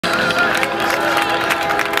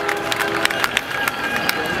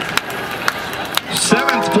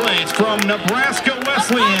place from Nebraska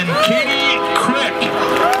Wesleyan, Katie Crick.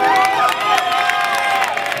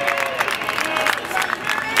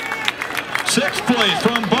 6th place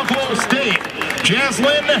from Buffalo State,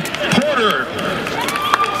 Jaslyn Porter.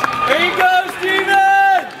 There you go,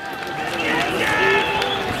 Steven!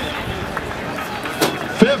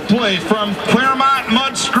 5th place from Claremont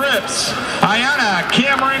Mud Scripts, Ayana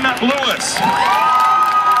Cameron Lewis.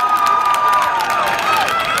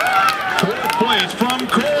 4th place from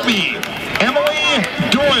Colby, Emily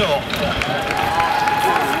Doyle.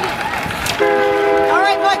 All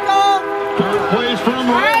right, Michael. 3rd place from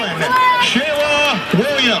Rowan, Shayla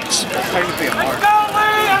Williams. Let's go,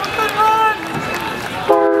 Lee! Have a good run!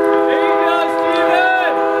 There you go,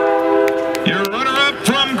 Steven! Your runner-up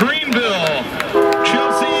from Greenville,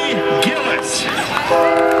 Chelsea Gillis.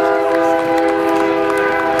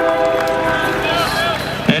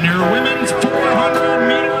 And your women's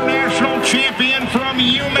 400-meter national champion from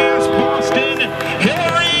UMass Boston,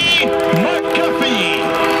 Hillary McGuffey.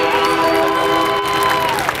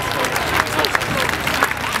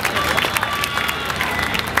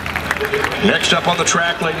 Next up on the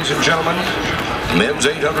track, ladies and gentlemen, men's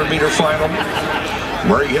 800-meter final,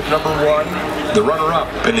 where he hit number 1, the runner-up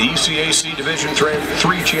in the ECAC Division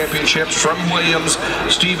III championships from Williams,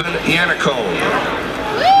 Stephen Yannicone.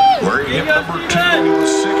 Where he hit number 2, he was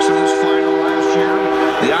 6th in his final last year.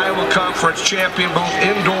 The Iowa Conference champion, both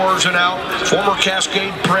indoors and out. Former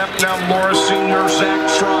Cascade Prep, now Laura Senior, Zach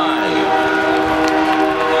Fry.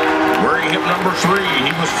 Where he hit number 3,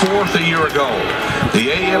 he was 4th a year ago. The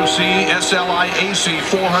AMC SLIAC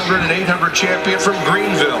 400 and 800 champion from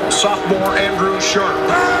Greenville, sophomore Andrew Sharp.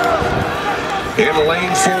 In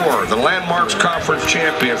lane 4, the Landmarks Conference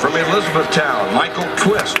champion from Elizabethtown, Michael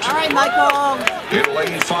Twist. All right, Michael. In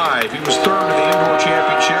lane 5, he was 3rd in the indoor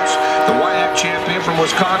championships. The WIAC champion from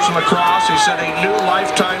Wisconsin lacrosse. He set a new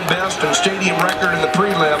lifetime best and stadium record in the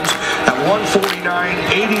prelims at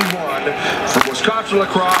 149.81 from Wisconsin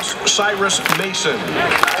lacrosse, Cyrus Mason.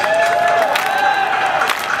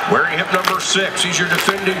 Where he hit number 6, he's your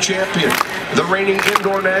defending champion, the reigning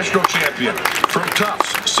indoor national champion from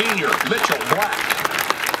Tufts, senior Mitchell Black.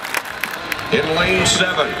 In lane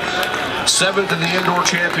 7, 7th in the indoor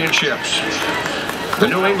championships, the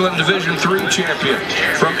New England Division III champion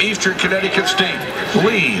from Eastern Connecticut State,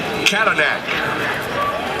 Lee Katanak.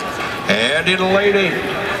 And in lane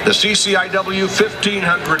 8, the CCIW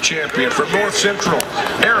 1500 champion from North Central,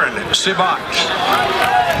 Aaron Sibat.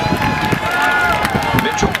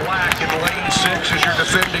 Mitchell Black in lane 6 is your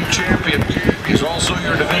defending champion. He's also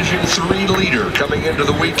your Division III leader coming into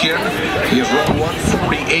the weekend. He has run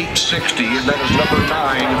 148.60, and that is number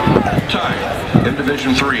 9 time in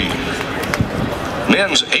Division III.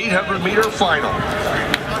 Men's 800-meter final.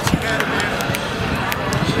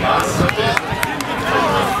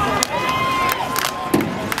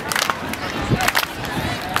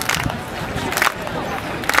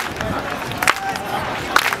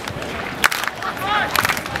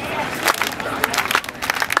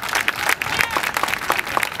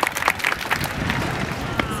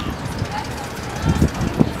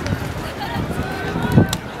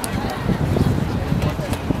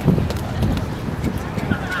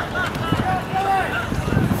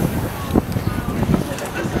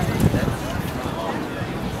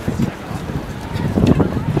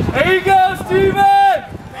 There you go, Steven!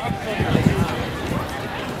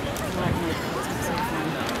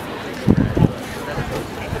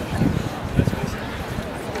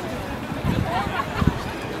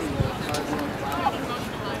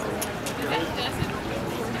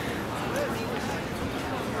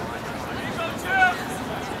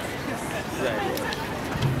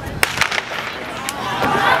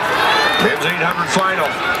 Men's 800 final.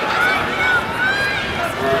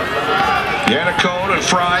 Yannicone and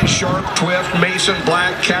Fry, Sharp, Twist, Mason,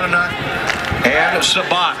 Black, Katanak, and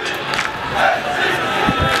Sabat.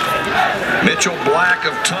 Mitchell Black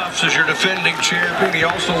of Tufts is your defending champion. He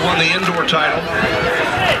also won the indoor title.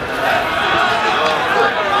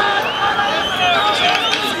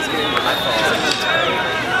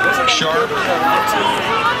 Sharp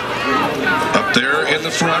up there in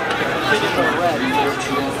the front.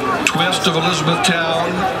 Twist of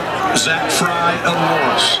Elizabethtown, Zach Fry of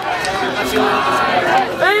Morris.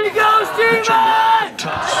 There you go, Steven!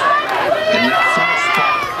 Tufts in that fourth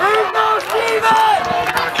spot. There you go, Steven!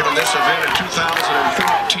 All-American in this event in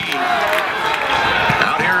 2014.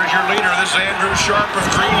 Out here is your leader. This is Andrew Sharp of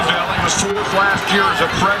Greenville. He was 4th last year as a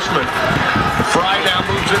freshman. Fry now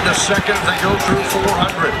moves into 2nd. They go through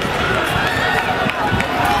 400.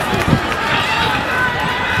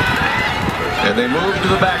 And they move to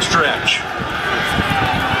the backstretch.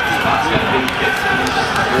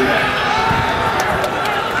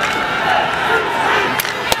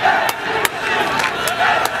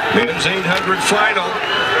 Men's 800 final.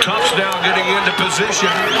 Tufts now getting into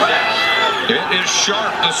position. It is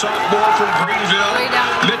Sharp, the sophomore from Greenville.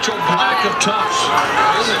 Mitchell Black of Tufts.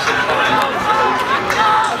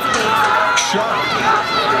 Sharp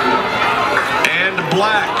and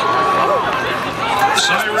Black.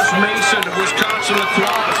 Cyrus Mason of Wisconsin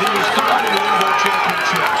Lacrosse. He was third in the indoor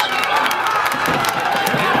championships.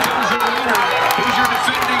 And here comes your leader. He's your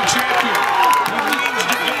defending champion. He leads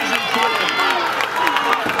Division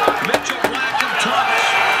 4. Mitchell Black of Tufts.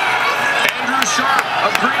 Andrew Sharp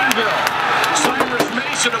of Greenville. Cyrus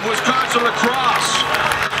Mason of Wisconsin Lacrosse.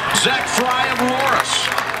 Zach Fry of Loris.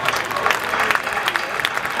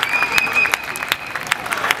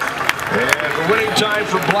 And the winning time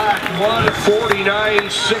for Black,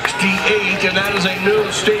 1:49.68, and that is a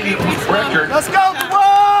new stadium record. Let's go,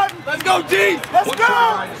 Dwan! Let's go, D! Let's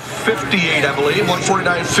go! 1:49.58, I believe.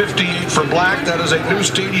 1:49.58 for Black. That is a new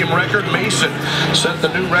stadium record. Mason set the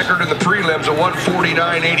new record in the prelims at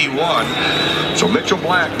 1:49.81. So Mitchell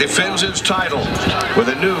Black defends his title with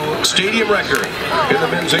a new stadium record in the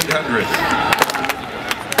men's 800.